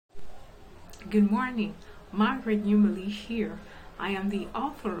Good morning, Margaret Newberly here. I am the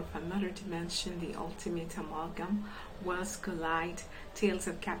author of Another Dimension, The Ultimate Amalgam, Worlds Collide, Tales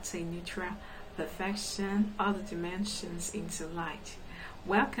of Captain Neutral, Perfection, Other Dimensions into Light.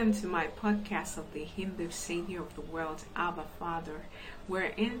 Welcome to my podcast of the Hindu Savior of the World, Abba Father.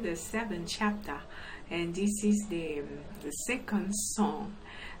 We're in the 7th chapter, and this is the second song.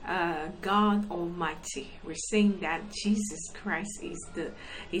 God Almighty. We're saying that Jesus Christ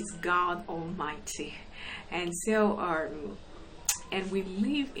is God Almighty, and so and we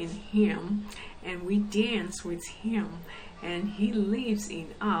live in Him, and we dance with Him, and He lives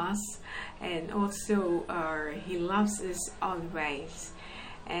in us, and also He loves us always.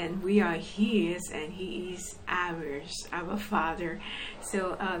 And we are His, and He is ours, our Father.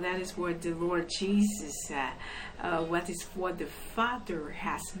 So that is what the Lord Jesus, what the Father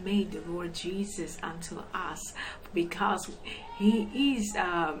has made the Lord Jesus unto us, because He is.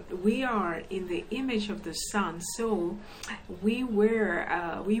 We are in the image of the Son. So we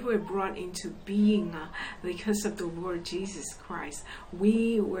were brought into being because of the Lord Jesus Christ.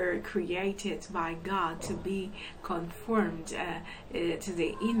 We were created by God to be conformed to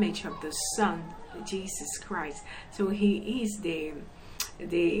the image of the Son, Jesus Christ. So He is the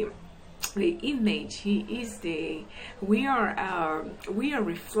image. He is we are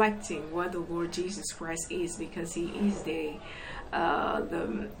reflecting what the Lord Jesus Christ is, because He is the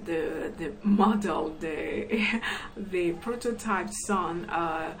model, the prototype Son,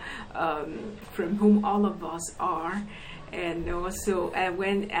 from whom all of us are. And also,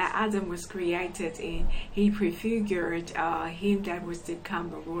 when Adam was created, he prefigured him that was to come,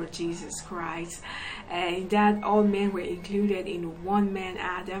 the Lord Jesus Christ, and that all men were included in one man,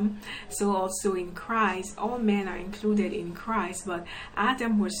 Adam. So also in Christ, all men are included in Christ, but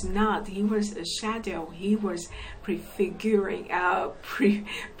Adam was not. He was a shadow. He was prefiguring.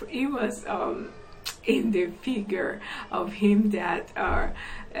 He was in the figure of Him that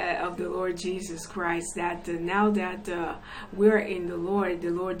of the Lord Jesus Christ, that now that we're in the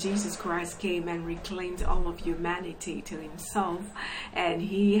Lord Jesus Christ came and reclaimed all of humanity to Himself, and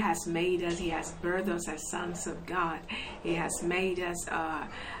He has made us, He has birthed us as sons of God. He has made us,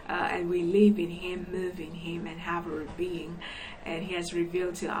 and we live in Him, move in Him, and have our being. And He has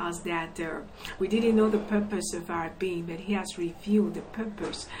revealed to us that we didn't know the purpose of our being, but He has revealed the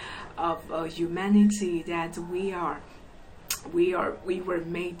purpose of humanity, that we were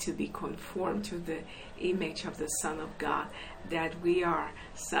made to be conformed to the image of the Son of God, that we are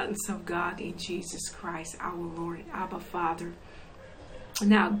sons of God in Jesus Christ our Lord, Abba Father.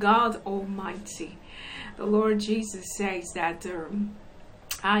 Now, God Almighty, the Lord Jesus says that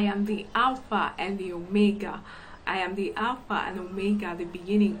I am the Alpha and the Omega. I am the Alpha and Omega, the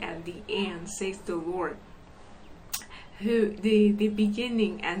beginning and the end, says the Lord. Who the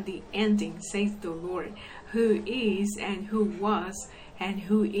beginning and the ending, says the Lord, who is and who was and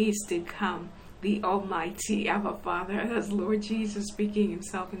who is to come, the Almighty, our Father. That's Lord Jesus speaking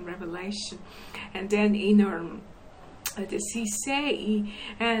Himself in Revelation. And then in he say,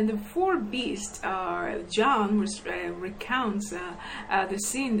 and the four beasts, John recounts the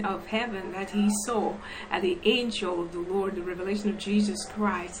scene of heaven that he saw, and the angel of the Lord, the revelation of Jesus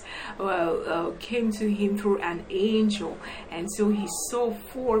Christ, came to him through an angel, and so he saw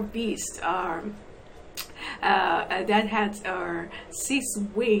four beasts that had 6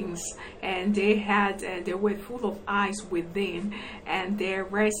 wings, and they were full of eyes within, and there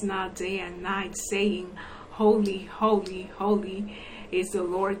rest not day and night, saying, Holy, holy, holy is the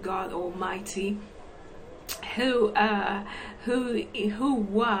Lord God Almighty, who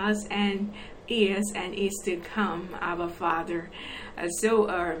was and is to come, our Father.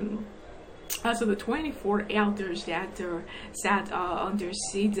 Also the 24 elders that sat under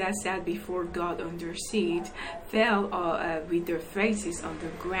seat, that sat before God under seat, fell with their faces on the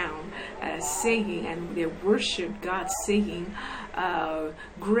ground, singing, and they worshiped God, saying,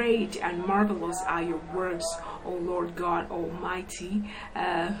 Great and marvelous are your works, O Lord God Almighty,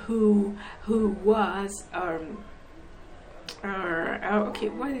 who was okay,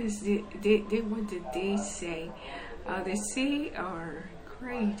 what is what did they say? They say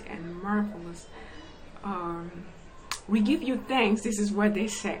great and marvelous. We give you thanks. This is what they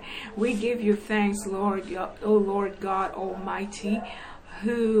say. We give you thanks, Lord, O Lord God Almighty,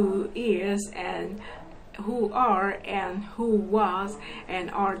 who is and who are and who was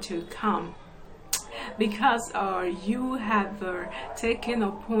and are to come. Because you have taken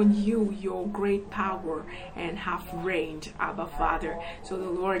upon you your great power and have reigned, Abba Father. So the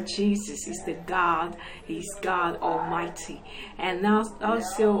Lord Jesus is the God, He's God Almighty. And now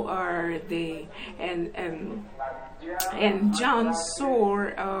also and John saw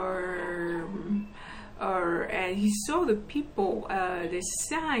and he saw the people, they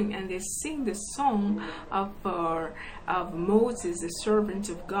sang and they sing the song of Moses, the servant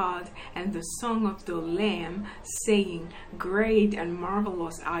of God, and the song of the Lamb, saying, "Great and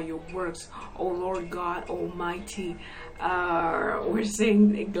marvelous are your works, O Lord God Almighty." We're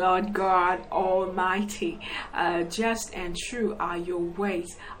saying, "Lord God Almighty, just and true are your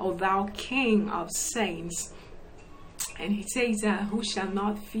ways, O thou King of saints." And he says, "Who shall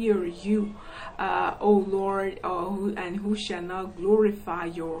not fear you, O Lord, and who shall not glorify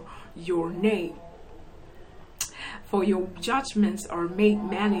your name? For your judgments are made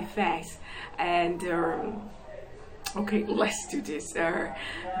manifest." And okay, let's do this.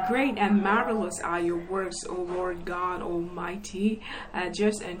 "Great and marvelous are your works, O Lord God Almighty.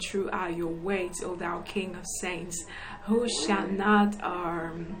 Just and true are your ways, O thou King of saints. Who shall not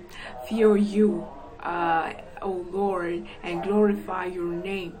fear you, O Lord, and glorify your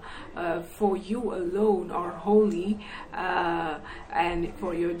name? For you alone are holy, and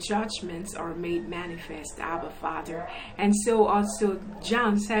for your judgments are made manifest, Abba Father." And so also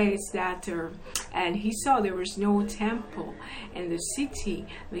John says that, and he saw there was no temple in the city,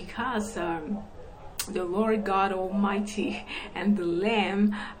 because the Lord God Almighty and the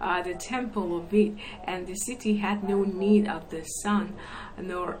Lamb are the temple of it, and the city had no need of the sun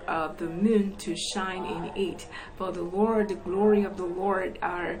nor of the moon to shine in it. For the Lord, the glory of the Lord,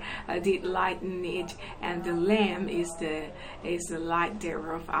 did lighten it, and the Lamb is the light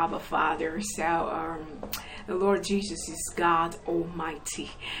thereof, Abba Father. So the Lord Jesus is God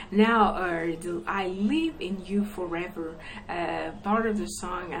Almighty. Now, I live in you forever. Part of the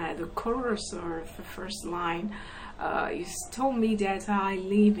song, the chorus or the first line, you told me that I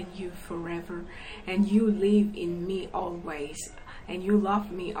live in you forever, and you live in me always, and you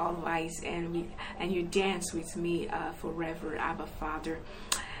love me always, and you dance with me forever, Abba Father.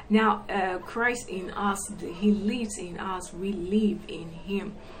 Now, Christ in us, he lives in us, we live in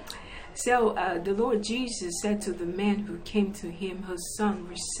him. So the Lord Jesus said to the man who came to him, whose son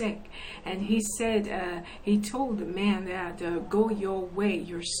was sick, and he said, he told the man that, "Go your way,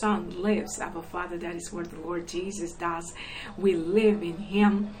 your son lives." Abba Father, that is what the Lord Jesus does. We live in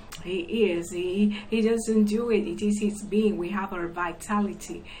him. He is. He doesn't do it. It is his being. We have our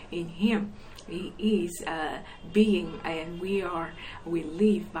vitality in him. He is being, and we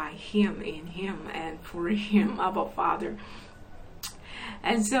live by him, in him, and for him, Abba Father.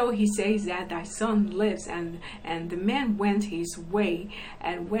 And so he says that thy son lives, and the man went his way,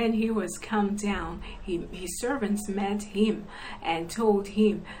 and when he was come down, his servants met him and told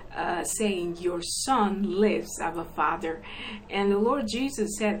him, saying, "Your son lives, Abba Father." And the Lord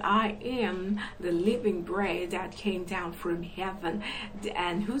Jesus said, "I am the living bread that came down from heaven,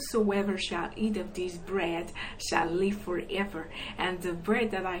 and whosoever shall eat of this bread shall live forever. And the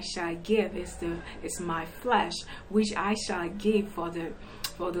bread that I shall give is my flesh, which I shall give for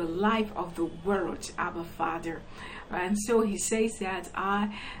the life of the world, Abba Father." And so he says that I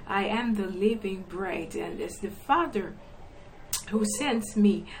am the living bread, and it's the Father who sends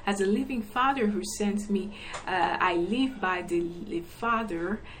me. As a living Father who sends me, I live by the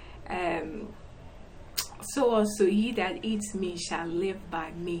Father. So also he that eats me shall live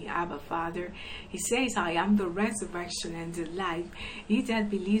by me, Abba Father. He says, "I am the resurrection and the life. He that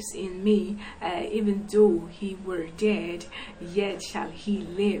believes in me, even though he were dead, yet shall he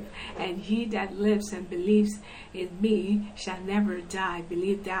live. And he that lives and believes in me shall never die."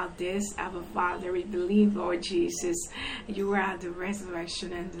 Believe thou this, Abba Father. We believe, Lord Jesus. You are the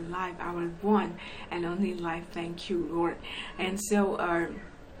resurrection and the life, our one and only life. Thank you, Lord. And so,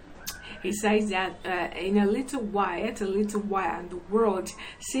 he says that in a little while, and the world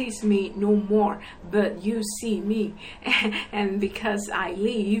sees me no more, but you see me. And because I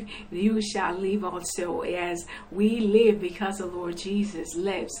live, you shall live also, as we live because the Lord Jesus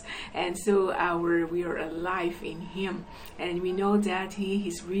lives. And so we are alive in him. And we know that he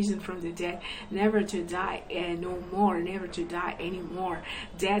is risen from the dead, never to die no more, never to die anymore.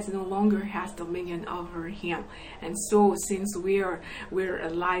 Death no longer has dominion over him. And so since we're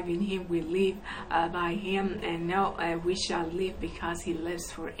alive in him, we live by him, and now we shall live because he lives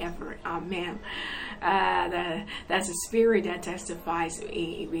forever. Amen. That's the spirit that testifies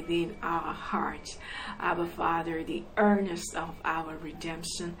within our hearts. Abba Father, the earnest of our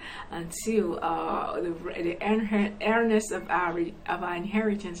redemption, until the earnest of our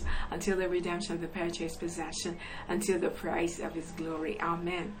inheritance, until the redemption of the purchased possession, until the price of his glory.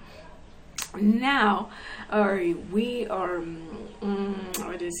 Amen. Now, we are,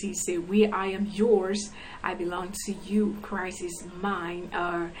 what does he say? I am yours, I belong to you, Christ is mine,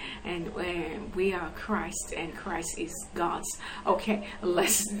 and we are Christ, and Christ is God's. Okay,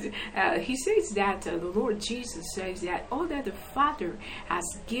 he says that the Lord Jesus says that all that the Father has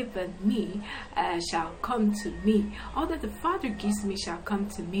given me shall come to me. All that the Father gives me shall come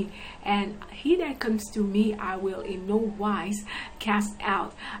to me, and he that comes to me I will in no wise cast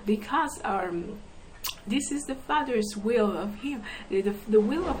out, because this is the Father's will of him, the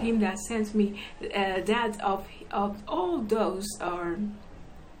will of him that sent me, that of all those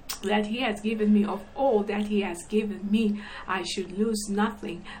that he has given me, of all that he has given me, I should lose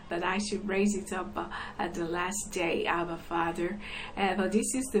nothing, but I should raise it up at the last day, Abba Father. But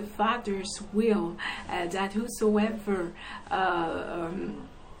this is the Father's will, that whosoever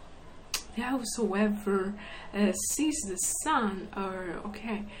sees the Son,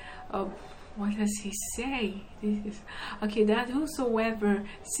 what does he say? That whosoever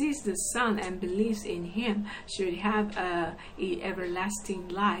sees the Son and believes in him should have everlasting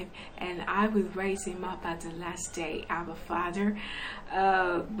life, and I will raise him up at the last day, Abba Father.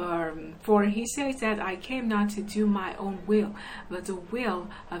 For he says that I came not to do my own will, but the will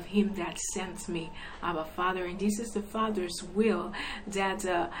of him that sent me, Abba Father. And this is the Father's will, that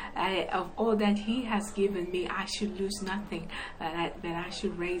of all that he has given me, I should lose nothing, but I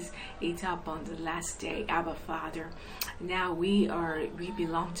should raise it up on the last day, Abba Father. Now we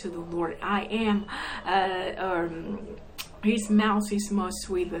belong to the Lord. I am his mouth is most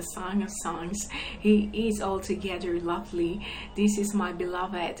sweet, the song of songs. He is altogether lovely. This is my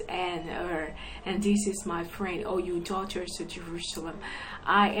beloved, and this is my friend, O you daughters of Jerusalem.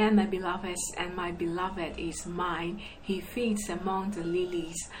 I am my beloved, and my beloved is mine. He feeds among the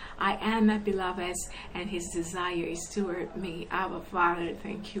lilies. I am my beloved, and his desire is toward me. Abba Father,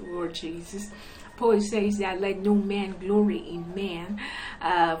 thank you, Lord Jesus. Paul says that let no man glory in man,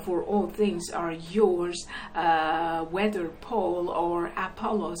 for all things are yours, whether Paul or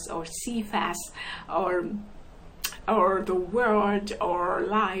Apollos or Cephas or the world or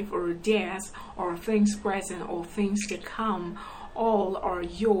life or death or things present or things to come. All are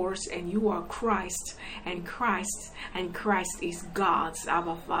yours, and you are Christ, and Christ is God's,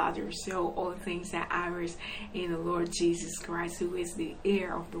 Abba Father. So all things are ours in the Lord Jesus Christ, who is the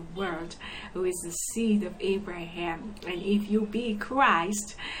heir of the world, who is the seed of Abraham. And if you be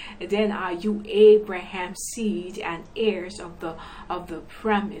Christ, then are you Abraham's seed and heirs of the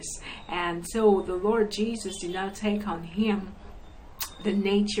promise. And so the Lord Jesus did not take on him the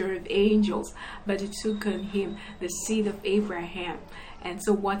nature of angels, but it took on him the seed of Abraham. And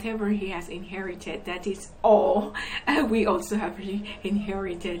so whatever he has inherited, that is all. We also have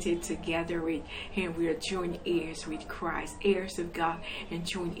inherited it together with him. We are joint heirs with Christ, heirs of God, and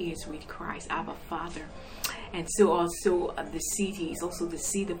joint heirs with Christ, Abba Father. And so also the seed is also the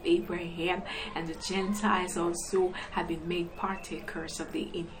seed of Abraham, and the Gentiles also have been made partakers of the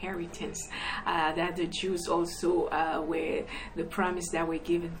inheritance that the Jews also were the promise that were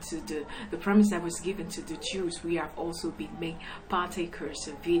given to the promise that was given to the Jews. We have also been made partakers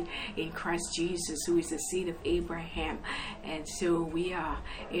of it in Christ Jesus, who is the seed of Abraham, and so we are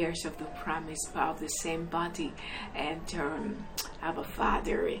heirs of the promise of the same body. And Abba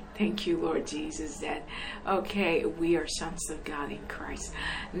Father, thank you, Lord Jesus, that we are sons of God in Christ.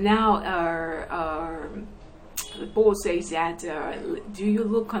 Now Paul says that do you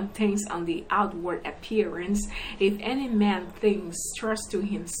look on things on the outward appearance? If any man thinks, trust to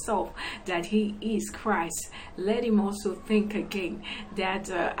himself that he is Christ, let him also think again that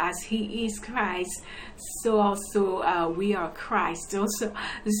as he is Christ, so also we are Christ.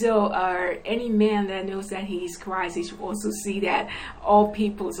 So any man that knows that he is Christ, he should also see that all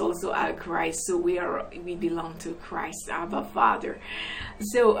peoples also are Christ. So we belong to Christ, Abba Father.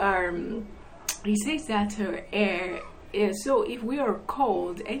 So he says that so if we are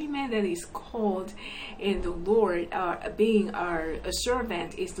called, any man that is called in the Lord, being a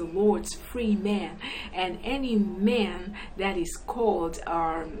servant, is the Lord's free man, and any man that is called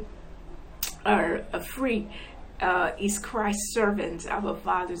a free is Christ's servant, our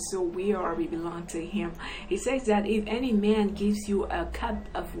Father. So we belong to him. He says that if any man gives you a cup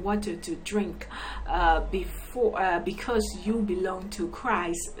of water to drink because you belong to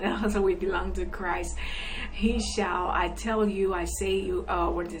Christ, so we belong to Christ, he shall, I tell you, I say you,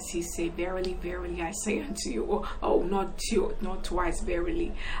 what does he say? Verily, verily, I say unto you, not twice,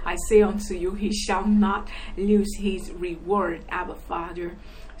 verily, I say unto you, he shall not lose his reward, Abba Father.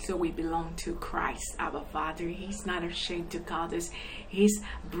 So we belong to Christ, Abba Father. He's not ashamed to call us his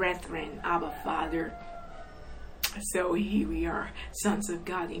brethren, Abba Father. So we are sons of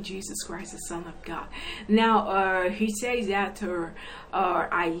God in Jesus Christ, the Son of God. Now he says that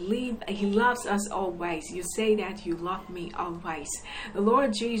I live. He loves us always. You say that you love me always. The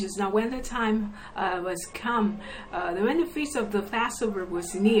Lord Jesus. Now, when the time was come, when the feast of the Passover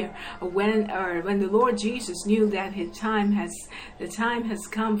was near, when the Lord Jesus knew that the time has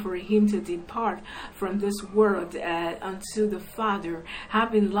come for him to depart from this world unto the Father,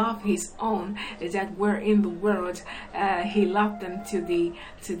 having loved his own that were in the world. He loved them to the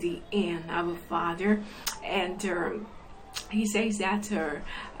end, our Father, and he says that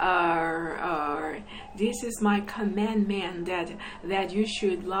this is my commandment, that you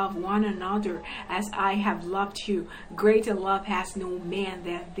should love one another as I have loved you. Greater love has no man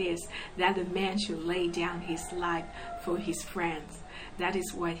than this, that a man should lay down his life for his friends. That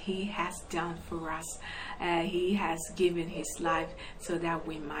is what he has done for us. He has given his life so that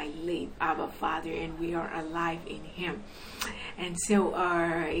we might live, our Father, and we are alive in him. And so,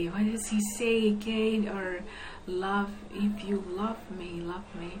 what does he say again? Or love, if you love me.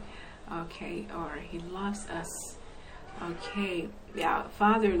 Okay, or he loves us. Okay, yeah,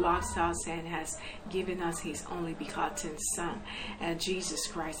 Father loves us and has given us his only begotten Son, Jesus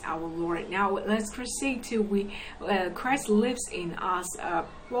Christ our Lord. Now let's proceed to Christ lives in us.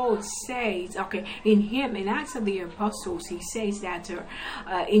 Paul says, okay, in him, in Acts of the Apostles, he says that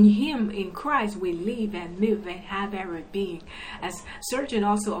in him, in Christ, we live and move and have our being. As certain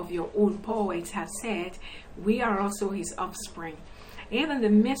also of your own poets have said, we are also his offspring. Even the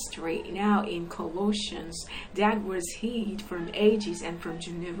mystery now in Colossians that was hid from ages and from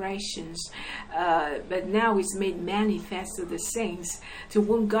generations, but now is made manifest to the saints, to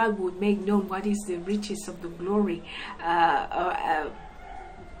whom God would make known what is the riches of the glory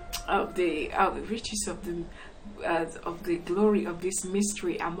of the glory of this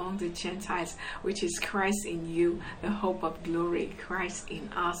mystery among the Gentiles, which is Christ in you, the hope of glory. Christ in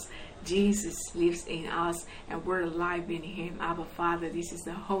us. Jesus lives in us, and we're alive in him, our Father. This is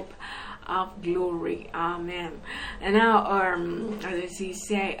the hope of glory. Amen. And now, does he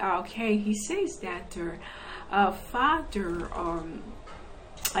say? Okay, he says that Father.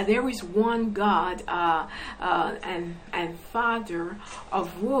 There is one God and Father,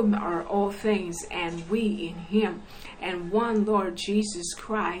 of whom are all things, and we in him, and one Lord Jesus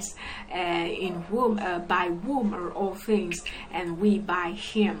Christ, in whom by whom are all things, and we by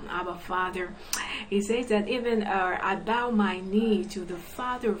him, our Father. He says that even I bow my knee to the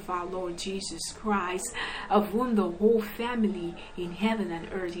Father of our Lord Jesus Christ, of whom the whole family in heaven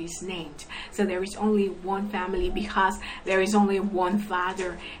and earth is named. So there is only one family, because there is only one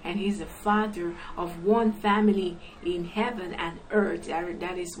Father, and he's the Father of one family in heaven and earth.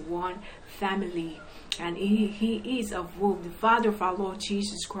 That is one family. And he is of whom the Father of our Lord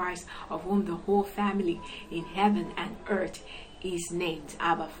Jesus Christ, of whom the whole family in heaven and earth is named,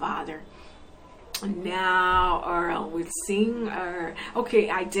 our Father. Now we'll sing.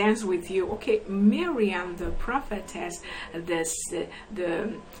 Okay, I dance with you. Okay, Miriam, the prophetess, the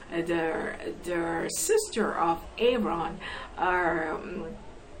sister of Aaron,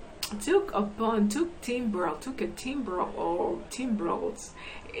 took a timbrels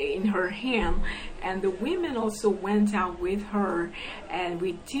in her hand, and the women also went out with her, and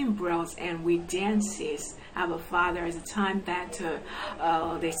with timbrels and with dances. Our Father, at the time that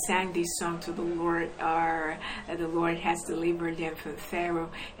they sang this song to the Lord, the Lord has delivered them from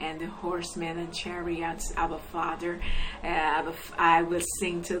Pharaoh and the horsemen and chariots. Our Father, I will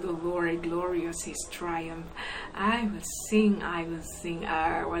sing to the Lord, glorious his triumph. I will sing.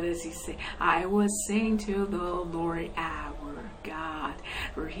 What does he say? I will sing to the Lord our God,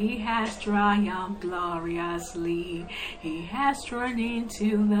 for he has triumphed gloriously. He has turned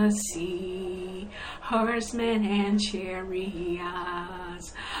into the sea horsemen and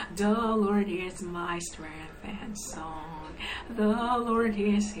chariots. The Lord is my strength and song. The Lord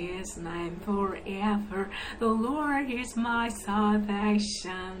is his name forever. The Lord is my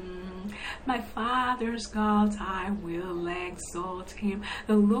salvation. My Father's God, I will exalt him.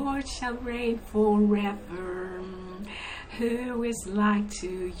 The Lord shall reign forever. Who is like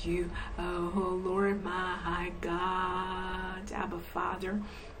to you, O Lord my God, Abba Father?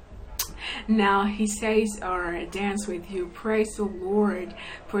 Now he says, or dance with you, praise the Lord,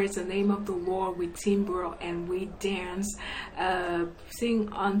 praise the name of the Lord with timbrel and with dance,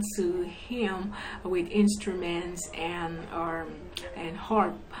 sing unto him with instruments and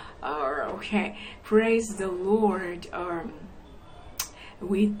harp. Okay, praise the Lord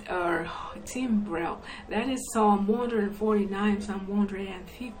with timbrel. That is Psalm 149, Psalm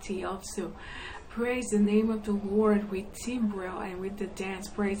 150 also. Praise the name of the Lord with timbrel and with the dance.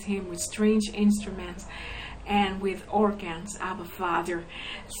 Praise him with strange instruments and with organs, Abba Father.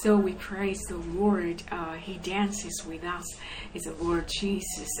 So we praise the Lord. He dances with us. It's the Lord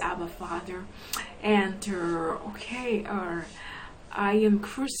Jesus, Abba Father. And I am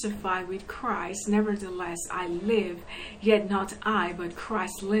crucified with Christ, nevertheless I live, yet not I, but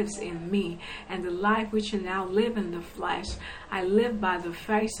Christ lives in me. And the life which I now live in the flesh, I live by the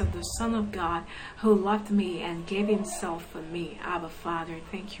faith of the Son of God, who loved me and gave himself for me. Abba Father,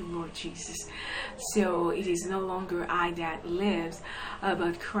 thank you, Lord Jesus. So it is no longer I that lives,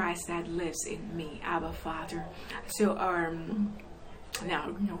 but Christ that lives in me. Abba Father. So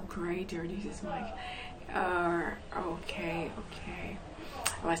now, no greater, this is my... okay.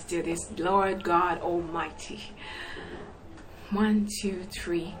 Let's do this. Lord God Almighty. 1, 2,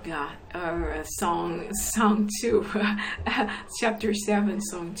 3, God. Song 2. Chapter 7,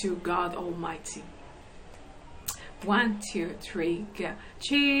 Song 2, God Almighty. 1, 2, 3, go.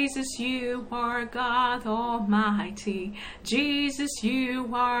 Jesus, you are God Almighty. Jesus,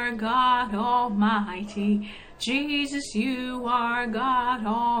 you are God Almighty. Jesus, you are God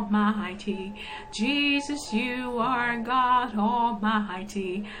Almighty. Jesus, you are God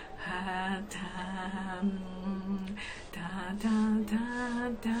Almighty. Da da da da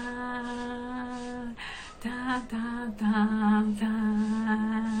da da da da da.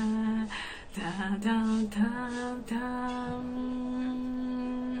 Da da da da da da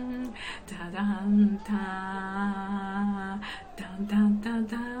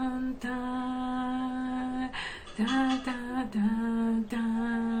da da da da da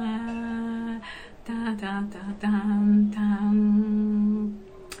da da da da da.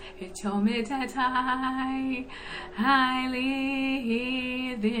 You told me that I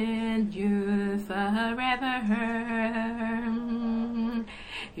live in you forever.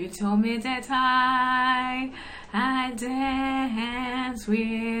 You told me that I dance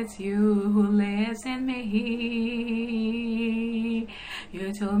with you who lives in me.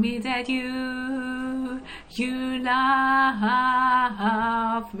 You told me that you love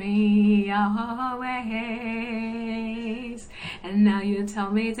me always. And now you tell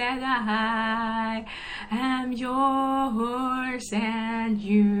me that I am yours and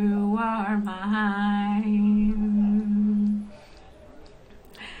you are mine.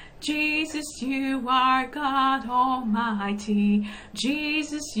 Jesus, you are God Almighty.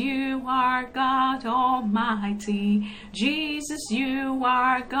 Jesus, you are God Almighty. Jesus, you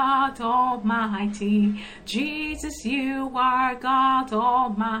are God Almighty. Jesus, you are God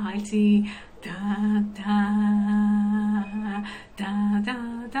Almighty. Da da da da da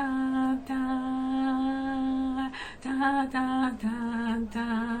da da da da da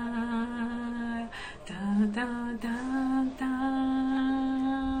da da da da.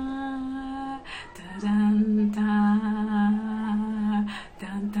 Dun, da, dun,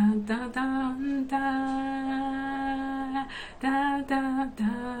 dun, dun, dun, da, da, da, da,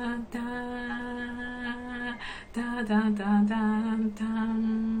 da, da, da, da, da, da.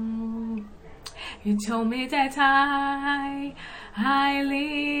 You told me that I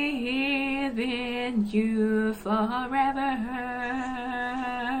live in you forever.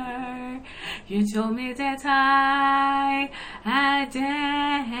 You told me that I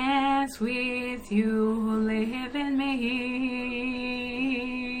dance with you who live in me.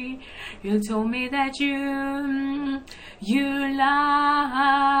 You told me that you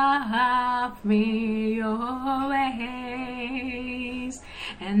love me always.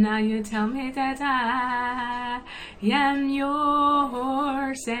 And now you tell me that I am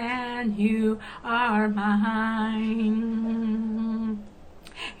yours and you are mine.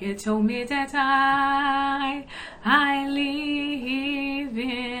 You told me that I live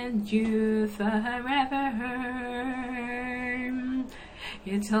in you forever.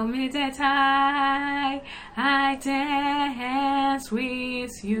 You told me that I dance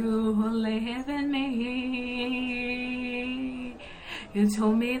with you who live in me. You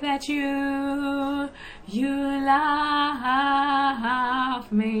told me that you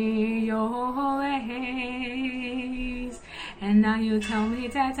love me always. And now you tell me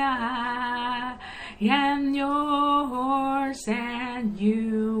that I am yours and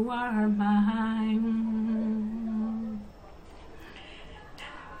you are mine.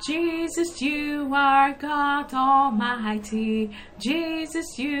 Jesus, you are God Almighty.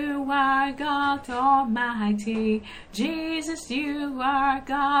 Jesus, you are God Almighty. Jesus, you are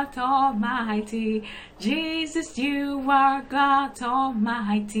God Almighty. Jesus, you are God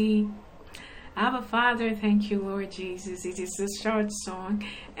Almighty. Abba Father, thank you, Lord Jesus. It is a short song,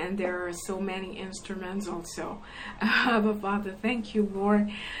 and there are so many instruments also. Abba Father, thank you, Lord.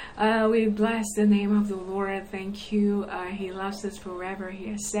 We bless the name of the Lord. Thank you. He loves us forever. He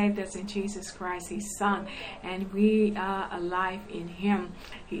has saved us in Jesus Christ, His Son, and we are alive in Him.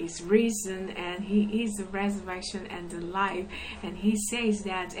 He is risen, and He is the resurrection and the life. And He says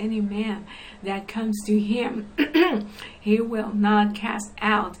that any man that comes to Him, He will not cast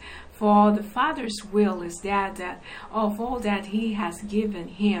out. For the Father's will is that of all that He has given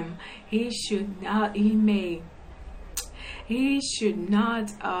Him, He should not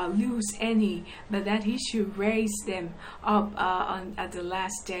lose any, but that He should raise them up at the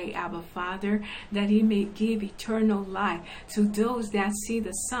last day, Abba Father, that He may give eternal life to those that see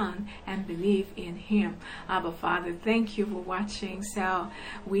the Son and believe in Him. Abba Father, thank you for watching. So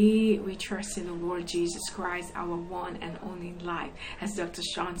we trust in the Lord Jesus Christ, our one and only life, as Dr.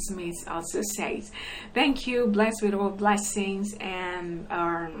 Sean Smith also says. Thank you. Blessed with all blessings, and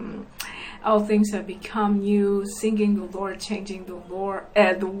all things have become new. Singing the Lord, changing the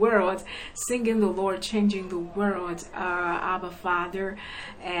world. Singing the Lord, changing the world. Abba Father,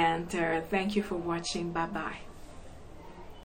 and thank you for watching. Bye bye.